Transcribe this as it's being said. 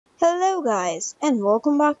Hello guys and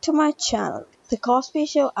welcome back to my channel. The Cosby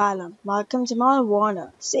Show alum Malcolm Jamal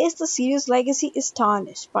Warner says the series' legacy is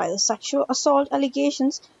tarnished by the sexual assault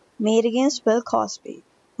allegations made against Bill Cosby.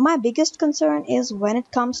 My biggest concern is when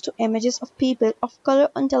it comes to images of people of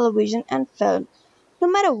color on television and film. No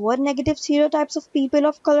matter what negative stereotypes of people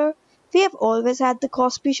of color, we have always had the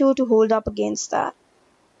Cosby Show to hold up against that.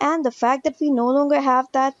 And the fact that we no longer have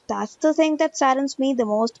that, that's the thing that saddens me the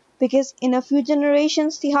most because in a few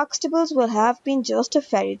generations the Huxtables will have been just a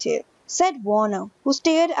fairy tale, said Warner, who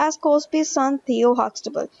starred as Cosby's son Theo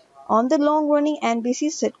Huxtable on the long running NBC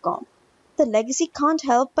sitcom. The legacy can't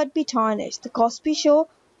help but be tarnished. The Cosby Show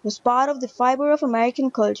was part of the fiber of American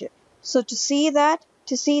culture. So to see that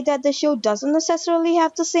the show doesn't necessarily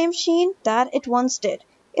have the same sheen that it once did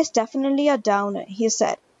is definitely a downer, he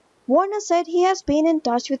said. Warner said he has been in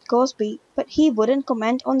touch with Cosby, but he wouldn't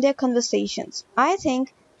comment on their conversations. I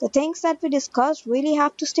think the things that we discussed really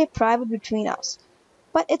have to stay private between us.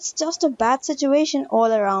 But it's just a bad situation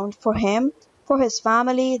all around for him, for his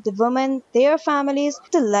family, the women, their families,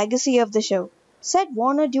 the legacy of the show, said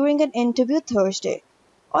Warner during an interview Thursday.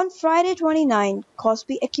 On Friday 29,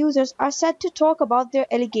 Cosby accusers are set to talk about their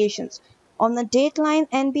allegations on the Dateline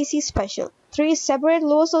NBC special. Three separate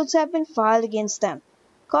lawsuits have been filed against them.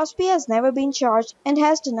 Cosby has never been charged and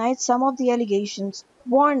has denied some of the allegations.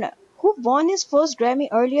 Warner, who won his first Grammy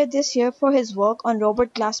earlier this year for his work on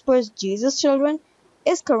Robert Glasper's Jesus Children,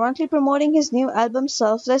 is currently promoting his new album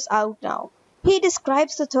Selfless out now. He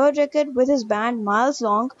describes the third record with his band Miles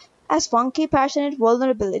Long as funky, passionate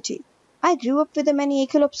vulnerability. I grew up with a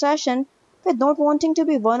maniacal obsession with not wanting to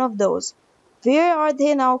be one of those. Where are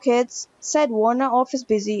they now, kids? Said Warner of his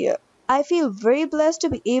busy year. I feel very blessed to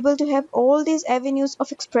be able to have all these avenues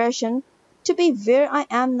of expression, to be where I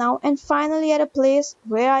am now and finally at a place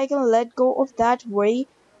where I can let go of that worry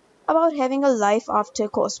about having a life after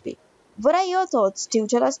Cosby. What are your thoughts? Do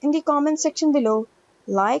tell us in the comment section below.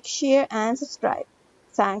 Like, share and subscribe.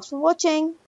 Thanks for watching.